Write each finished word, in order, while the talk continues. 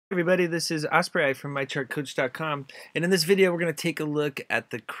Everybody, this is Osprey from MyChartCoach.com, and in this video we're going to take a look at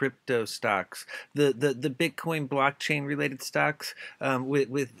the crypto stocks, the Bitcoin blockchain related stocks, with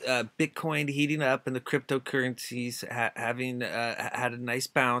Bitcoin heating up and the cryptocurrencies having had a nice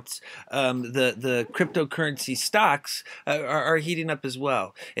bounce. The cryptocurrency stocks are heating up as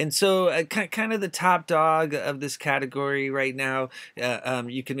well, and so kind of the top dog of this category right now,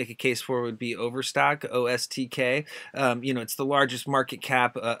 you can make a case for would be Overstock, OSTK. It's the largest market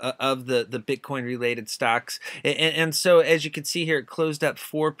cap of the Bitcoin related stocks, and so as you can see here, it closed up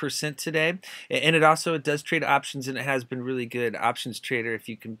 4% today, and it does trade options, and it has been really good options trader if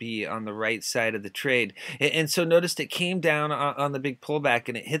you can be on the right side of the trade. And so noticed it came down on the big pullback,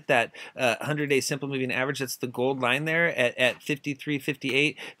 and it hit that 100-day simple moving average. That's the gold line there at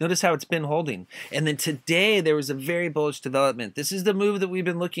 53.58. Notice how it's been holding, and then today there was a very bullish development. This is the move that we've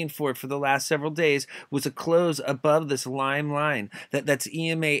been looking for the last several days, was a close above this lime line. That's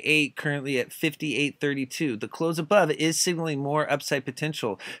EMA 8 currently at 58.32. The close above is signaling more upside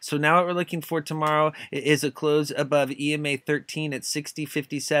potential. So now what we're looking for tomorrow is a close above EMA 13 at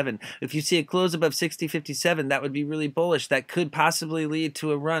 60.57. If you see a close above 60.57, that would be really bullish. That could possibly lead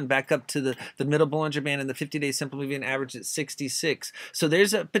to a run back up to the middle Bollinger Band and the 50-day simple moving average at 66. So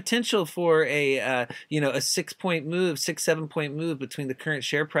there's a potential for a 6-point move, 7-point move between the current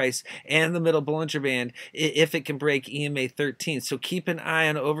share price and the middle Bollinger Band if it can break EMA 13. So keep an eye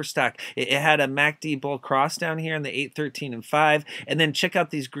on Overstock. It had a MACD bull cross down here in the 8, 13, and 5, and then check out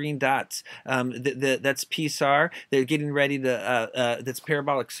these green dots. That's PSAR. They're getting ready to. That's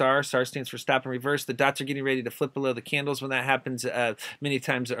parabolic SAR. SAR stands for stop and reverse. The dots are getting ready to flip below the candles. When that happens, many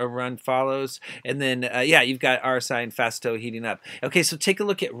times a run follows. And then you've got RSI and Fasto heating up. Okay, so take a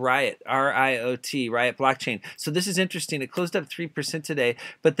look at RIOT, RIOT, RIOT blockchain. So this is interesting. It closed up 3% today,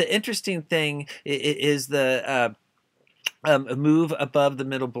 but the interesting thing is the a move above the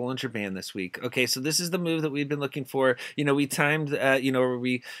middle Bollinger Band this week. Okay, so this is the move that we've been looking for. We timed, where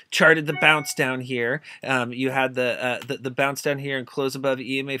we charted the bounce down here. You had the bounce down here and close above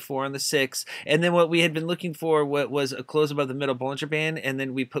EMA 4 on the 6, and then what we had been looking for was a close above the middle Bollinger Band, and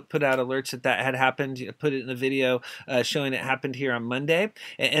then we put out alerts that had happened. Put it in the video showing it happened here on Monday,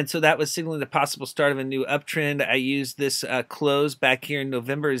 and so that was signaling the possible start of a new uptrend. I used this close back here in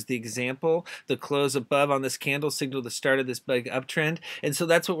November as the example. The close above on this candle signaled the start of this big uptrend, and so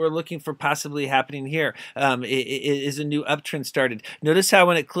that's what we're looking for possibly happening here. It is a new uptrend started. Notice how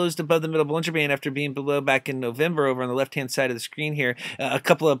when it closed above the middle Bollinger Band after being below back in November, over on the left hand side of the screen here, a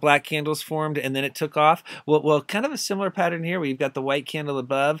couple of black candles formed and then it took off. Well, kind of a similar pattern here where you've got the white candle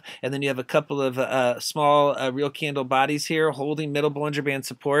above, and then you have a couple of small real candle bodies here holding middle Bollinger Band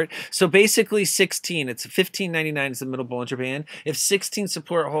support. So basically 16, it's 15.99 is the middle Bollinger Band. If 16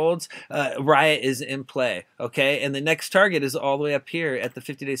 support holds, RIOT is in play. Okay, and the next target is all the way up here at the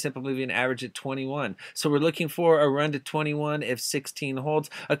 50-day simple moving average at 21. So we're looking for a run to 21 if 16 holds.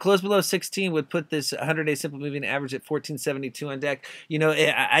 A close below 16 would put this 100-day simple moving average at 1472 on deck.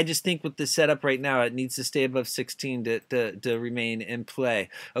 I just think with the setup right now, it needs to stay above 16 to remain in play.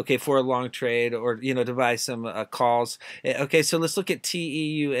 Okay, for a long trade or to buy some calls. Okay, so let's look at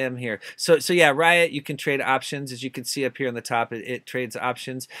TEUM here. So yeah, RIOT, you can trade options. As you can see up here on the top, it trades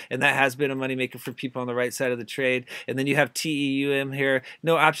options, and that has been a moneymaker for people on the right side of the trade. And then you have TEUM here.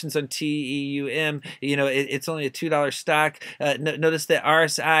 No options on TEUM. It's only a $2 stock. Notice that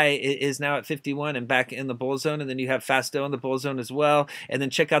RSI is now at 51 and back in the bull zone, and then you have Fasto in the bull zone as well. And then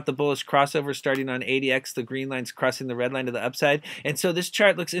check out the bullish crossover starting on 80x. The green line's crossing the red line to the upside. And so this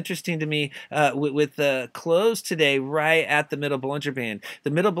chart looks interesting to me with the close today right at the middle Bollinger Band.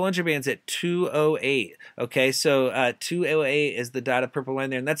 The middle Bollinger Band's at 208. Okay, so 208 is the dotted purple line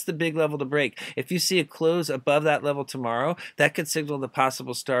there, and that's the big level to break. If you see a close above that level tomorrow, that could signal the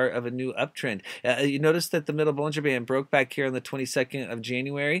possible start of a new uptrend. You notice that the middle Bollinger Band broke back here on the 22nd of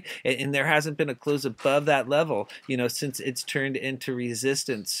January, and there hasn't been a close above that level, since it's turned into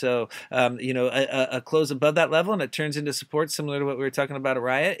resistance. So, a close above that level and it turns into support, similar to what we were talking about at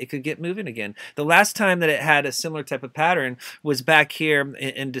RIOT, it could get moving again. The last time that it had a similar type of pattern was back here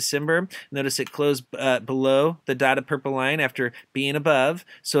in December. Notice it closed below the dotted purple line after being above.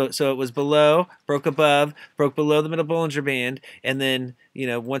 So it was below, broke above, broke below the middle Bollinger Band, and then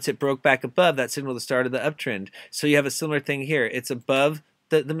once it broke back above, that signaled the start of the uptrend. So you have a similar thing here. It's above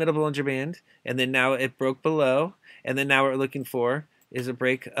the middle Bollinger Band, and then now it broke below, and then now what we're looking for is a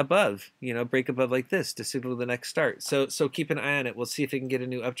break above, break above like this to signal the next start. So keep an eye on it. We'll see if it can get a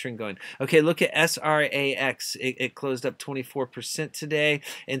new uptrend going. Okay, look at SRAX. It closed up 24% today,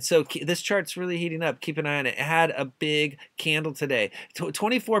 and so this chart's really heating up. Keep an eye on it. It had a big candle today.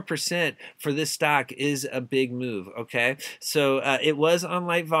 24% for this stock is a big move. Okay, so it was on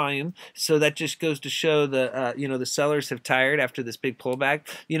light volume, so that just goes to show the sellers have tired after this big pullback.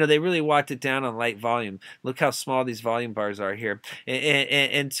 They really walked it down on light volume. Look how small these volume bars are here.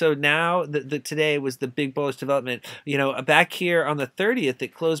 And so now today was the big bullish development. Back here on the 30th,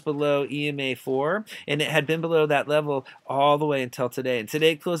 it closed below EMA 4, and it had been below that level all the way until today. And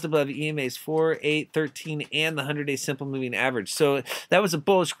today it closed above EMA's 4, 8, 13, and the 100-day simple moving average. So that was a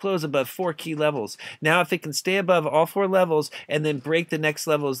bullish close above 4 key levels. Now, if it can stay above all 4 levels and then break the next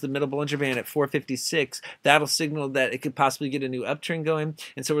levels, the middle Bollinger Band at 456, that'll signal that it could possibly get a new uptrend going.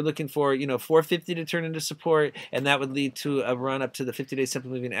 And so we're looking for 450 to turn into support, and that would lead to a run up to the 50-day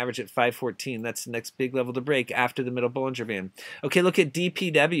simple moving average at 514. That's the next big level to break after the middle Bollinger Band. Okay, look at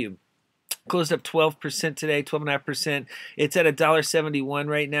DPW. Closed up 12% today, 12.5%. It's at $1.71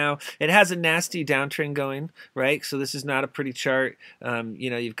 right now. It has a nasty downtrend going, right? So this is not a pretty chart.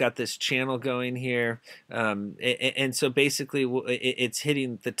 You've got this channel going here, and so basically it's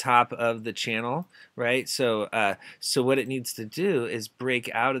hitting the top of the channel, right? So what it needs to do is break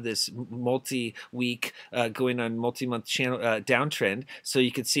out of this multi-week, going on multi-month channel downtrend. So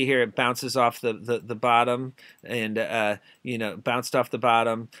you can see here it bounces off the bottom, and bounced off the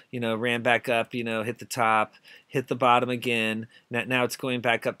bottom, ran back up, hit the top, hit the bottom again. Now it's going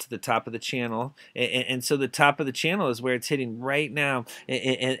back up to the top of the channel, and so the top of the channel is where it's hitting right now,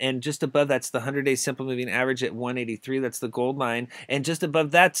 and just above that's the 100-day simple moving average at 183. That's the gold line, and just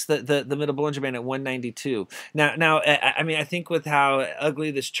above that's the middle Bollinger Band at 192. Now, I think with how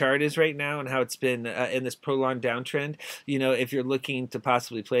ugly this chart is right now and how it's been in this prolonged downtrend, if you're looking to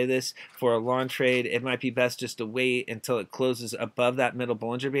possibly play this for a long trade, it might be best just to wait until it closes above that middle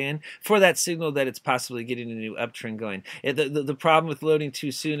Bollinger Band for that signal that it's possibly getting a new uptrend going. The problem with loading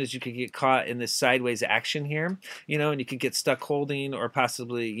too soon is you could get caught in this sideways action here, and you could get stuck holding or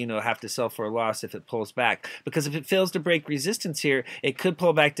possibly, have to sell for a loss if it pulls back. Because if it fails to break resistance here, it could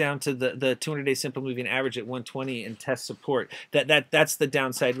pull back down to the 200-day simple moving average at 120 and test support. That's the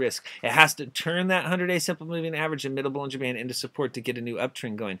downside risk. It has to turn that 100-day simple moving average and middle Bollinger Band into support to get a new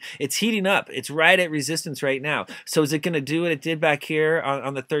uptrend going. It's heating up. It's right at resistance right now. So is it going to do what it did back here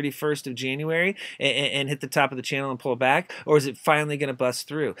on the 31st of January and hit the top of the channel and pull back, or is it finally going to bust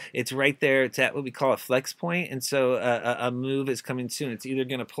through? It's right there. It's at what we call a flex point, and so a move is coming soon. It's either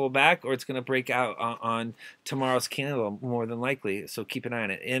going to pull back or it's going to break out on tomorrow's candle, more than likely. So keep an eye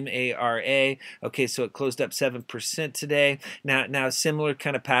on it. MARA. Okay, so it closed up 7% today. Now similar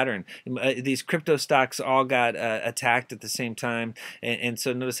kind of pattern. These crypto stocks all got attacked at the same time, and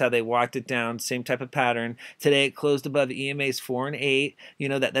so notice how they walked it down. Same type of pattern. Today it closed above EMA's 4 and 8.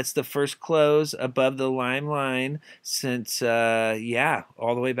 That's the first close above the lime line since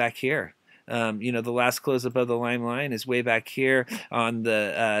all the way back here. The last close above the lime line is way back here on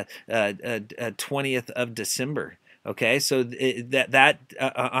the 20th of December. Okay, so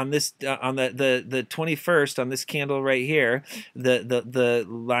on this on the 21st on this candle right here, the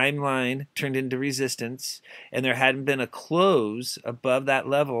lime line turned into resistance, and there hadn't been a close above that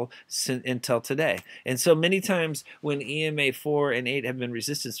level until today. And so many times when EMA 4 and 8 have been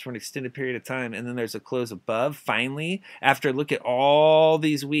resistance for an extended period of time, and then there's a close above, finally, after look at all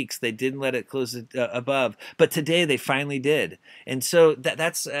these weeks, they didn't let it close above, but today they finally did. And so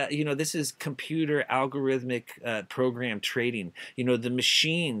that's this is computer algorithmic program trading. The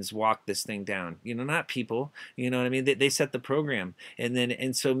machines walk this thing down, not people. You know what I mean? They set the program,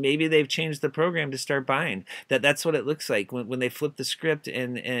 and so maybe they've changed the program to start buying. That's what it looks like when they flip the script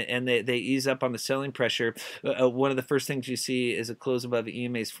and they ease up on the selling pressure. One of the first things you see is a close above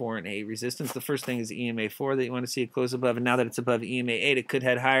EMA's 4 and 8 resistance. The first thing is EMA 4 that you want to see a close above, and now that it's above EMA 8, it could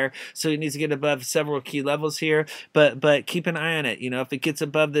head higher. So it needs to get above several key levels here, but keep an eye on it. If it gets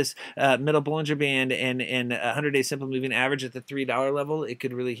above this middle Bollinger Band and 100-day simple moving average at the $3 level, it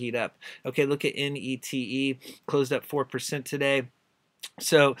could really heat up. Okay, look at NETE, closed up 4% today.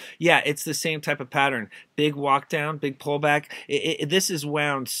 So yeah, it's the same type of pattern. Big walk down, big pullback. This is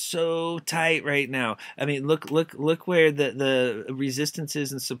wound so tight right now. I mean, look where the resistance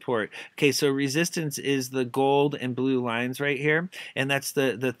is and support. Okay, so resistance is the gold and blue lines right here, and that's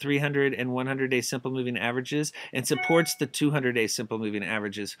the 300 and 100-day simple moving averages, and supports the 200-day simple moving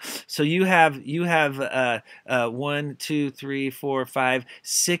averages. So you have 1, 2, 3, 4, 5,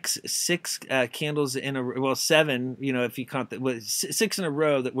 6 candles in a, well, 7. If you count that, 6 6 in a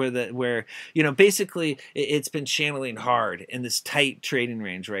row that where you know, basically it's been channeling hard in this tight trading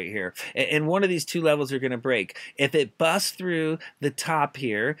range right here, and one of these two levels are going to break. If it busts through the top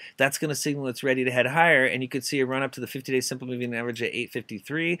here, that's going to signal it's ready to head higher, and you could see a run up to the 50-day simple moving average at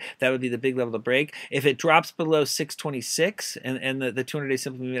 853. That would be the big level to break. If it drops below 626 and the 200-day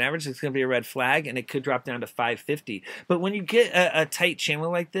simple moving average, it's going to be a red flag, and it could drop down to 550. But when you get a tight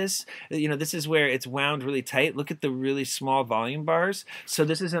channel like this, you know, this is where it's wound really tight. Look at the really small volume bars. So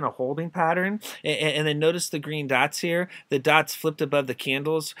this is in a holding pattern, and then notice the green dots here. The dots flipped above the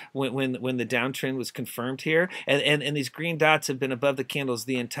candles when the downtrend was confirmed here, and these green dots have been above the candles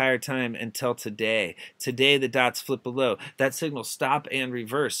the entire time until today. Today the dots flip below. That signals stop and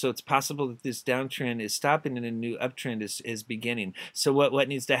reverse. So it's possible that this downtrend is stopping and a new uptrend is beginning. So what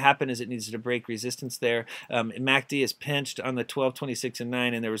needs to happen is it needs to break resistance there. MACD is pinched on the 12, 26, and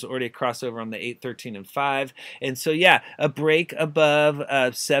 9, and there was already a crossover on the 8, 13, and 5. And so yeah, a break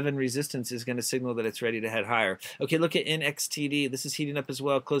above 7 resistance is going to signal that it's ready to head higher. Okay, look at NXTD. This is heating up as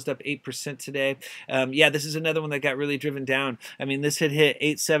well. Closed up 8% today. Yeah, this is another one that got really driven down. I mean, this had hit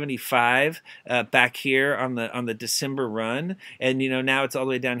 875 back here on the December run, and you know, now it's all the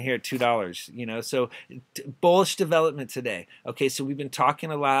way down here at $2. You know, so bullish development today. Okay, so we've been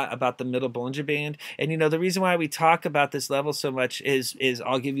talking a lot about the middle Bollinger Band, and you know, the reason why we talk about this level so much is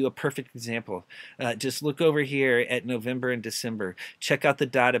I'll give you a perfect example. Just look over here at November and December. Check out the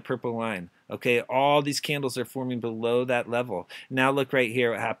dotted purple line. Okay, all these candles are forming below that level. Now look right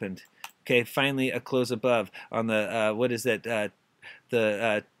here what happened. Okay, finally a close above on the what is that?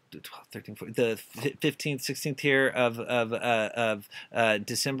 The 12, 13, 14, the 15th, 16th here of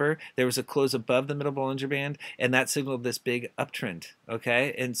December, there was a close above the middle Bollinger Band, and that signaled this big uptrend.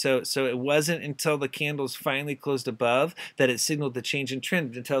 Okay, and so it wasn't until the candles finally closed above that it signaled the change in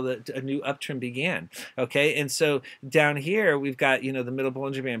trend, until a new uptrend began. Okay, and so down here we've got, you know, the middle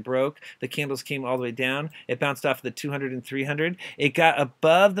Bollinger Band broke, the candles came all the way down, it bounced off the 200 and 300, it got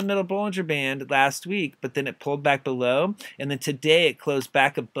above the middle Bollinger Band last week, but then it pulled back below, and then today it closed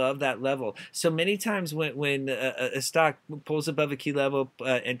back above that level. So many times when a stock pulls above a key level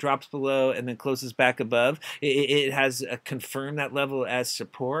and drops below and then closes back above, it has confirmed that level as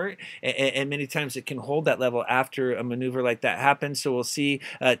support, and many times it can hold that level after a maneuver like that happens. So we'll see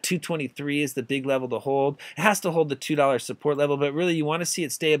 223 is the big level to hold. It has to hold the $2 support level, but really you want to see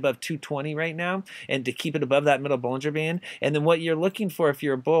it stay above 220 right now, and to keep it above that middle Bollinger Band. And then what you're looking for if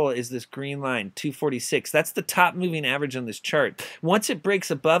you're a bull is this green line, 246. That's the top moving average on this chart. Once it breaks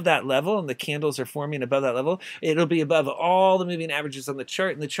above that level and the candles are forming above that level, it'll be above all the moving averages on the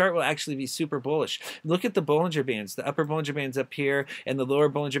chart, and the chart will actually be super bullish. Look at the Bollinger Bands. The upper Bollinger Band's up here, and the lower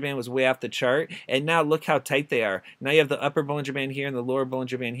Bollinger Band was way off the chart, and now look how tight they are. Now you have the upper Bollinger Band here and the lower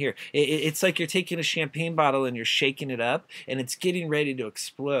Bollinger Band here. It's like you're taking a champagne bottle and you're shaking it up, and it's getting ready to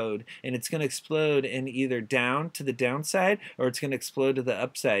explode, and it's going to explode in either down to the downside or it's going to explode to the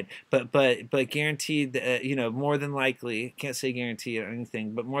upside. But guaranteed, you know, more than likely, can't say guarantee or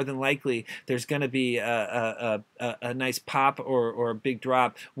anything, but more than likely there's going to be a nice pop or a big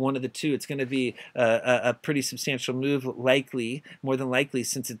drop, one of the two. It's going to be a pretty substantial move, likely, more than likely,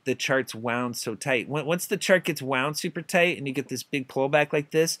 since the chart's wound so tight. Once the chart gets wound super tight and you get this big pullback like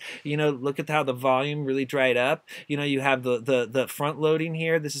this, you know, look at how the volume really dried up. You know, you have the front loading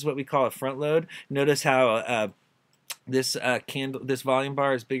here. This is what we call a front load. Notice how this this volume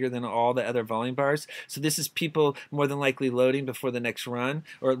bar is bigger than all the other volume bars. So this is people more than likely loading before the next run,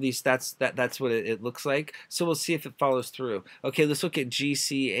 or at least that's what it looks like. So we'll see if it follows through. Okay, let's look at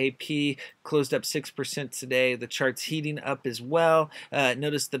GCAP. Closed up 6% today. The chart's heating up as well.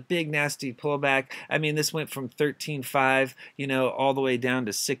 Notice the big nasty pullback. I mean, this went from 13.5, you know, all the way down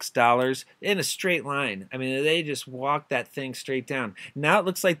to $6 in a straight line. I mean, they just walked that thing straight down. Now it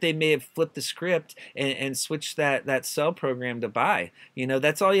looks like they may have flipped the script and switched that sell program to buy. You know,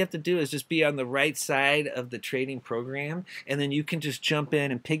 that's all you have to do is just be on the right side of the trading program, and then you can just jump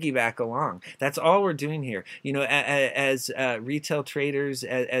in and piggyback along. That's all we're doing here. You know, as retail traders,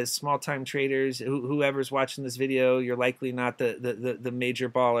 as small-time traders, whoever's watching this video, you're likely not the major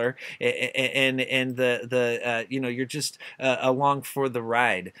baller, and you know, you're just along for the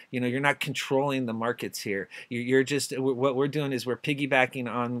ride. You know, you're not controlling the markets here. You're just, what we're doing is we're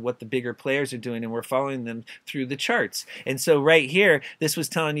piggybacking on what the bigger players are doing, and we're following them through the chart. charts. And so right here, this was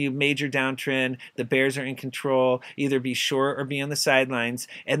telling you major downtrend, the bears are in control, either be short or be on the sidelines.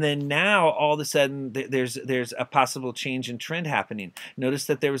 And then now all of a sudden there's a possible change in trend happening. Notice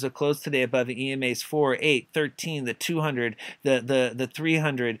that there was a close today above the EMA's 4, 8, 13, the 200, the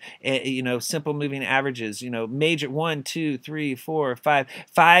 300, you know, simple moving averages, you know, major 1, 2, 3, 4, 5.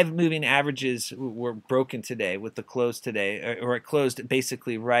 5 moving averages were broken today with the close today, or it closed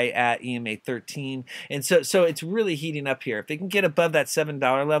basically right at EMA 13. And so it's really heating up here. If they can get above that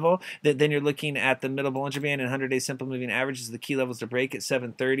 $7 level, then you're looking at the middle Bollinger Band and 100-day simple moving averages, the key levels to break at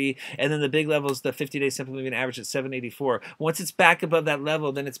 730, and then the big levels, the 50-day simple moving average at 784. Once it's back above that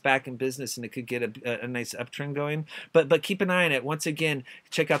level, then it's back in business and it could get a nice uptrend going. But keep an eye on it. Once again,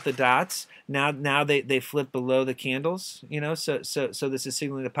 check out the dots. Now they flip below the candles, you know, so this is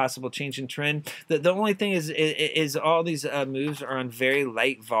signaling a possible change in trend. The only thing is all these moves are on very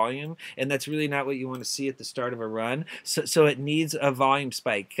light volume, and that's really not what you want to see at the start of a run. So it needs a volume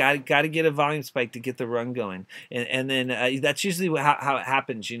spike. Got to get a volume spike to get the run going, and then that's usually how it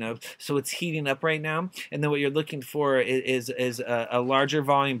happens, you know. So it's heating up right now, and then what you're looking for is a larger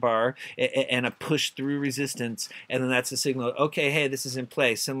volume bar and a push through resistance, and then that's a signal. Okay, hey, this is in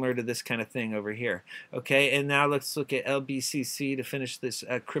play, similar to this kind of thing over here. Okay, and now let's look at LBCC to finish this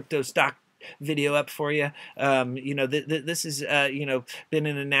crypto stock video up for you. You know, this is you know, been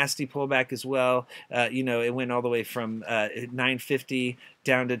in a nasty pullback as well. You know, it went all the way from 950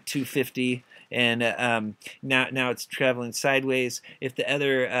 down to 250, and now it's traveling sideways. If the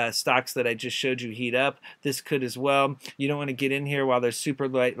other stocks that I just showed you heat up, this could as well. You don't want to get in here while there's super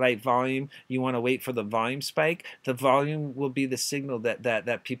light volume. You want to wait for the volume spike. The volume will be the signal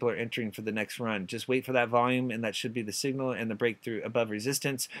that people are entering for the next run. Just wait for that volume, and that should be the signal and the breakthrough above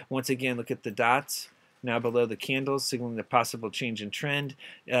resistance. Once again, look at the dots now below the candles, signaling a possible change in trend.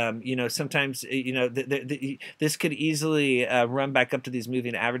 You know, sometimes, you know, this could easily run back up to these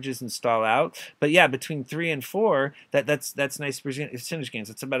moving averages and stall out. But yeah, between 3 and 4, that's nice percentage gains.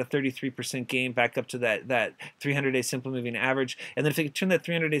 It's about a 33% gain back up to that 300-day simple moving average. And then if it could turn that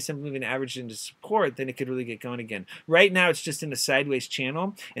 300-day simple moving average into support, then it could really get going again. Right now, it's just in a sideways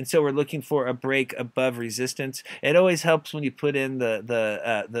channel, and so we're looking for a break above resistance. It always helps when you put in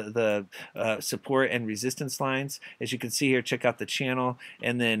the support and resistance lines. As you can see here, check out the channel,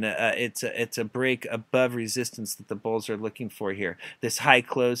 and then it's a break above resistance that the bulls are looking for here. This high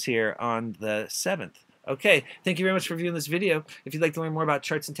close here on the 7th. Okay, thank you very much for viewing this video. If you'd like to learn more about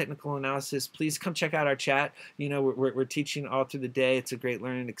charts and technical analysis, please come check out our chat. You know, we're teaching all through the day. It's a great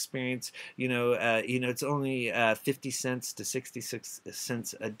learning experience. You know, it's only 50 cents to 66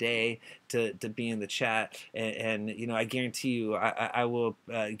 cents a day to be in the chat, and you know, I guarantee you, I will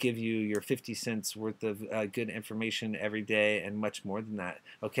give you your 50 cents worth of good information every day and much more than that.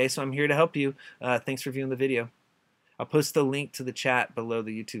 Okay, so I'm here to help you. Thanks for viewing the video. I'll post the link to the chat below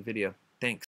the YouTube video.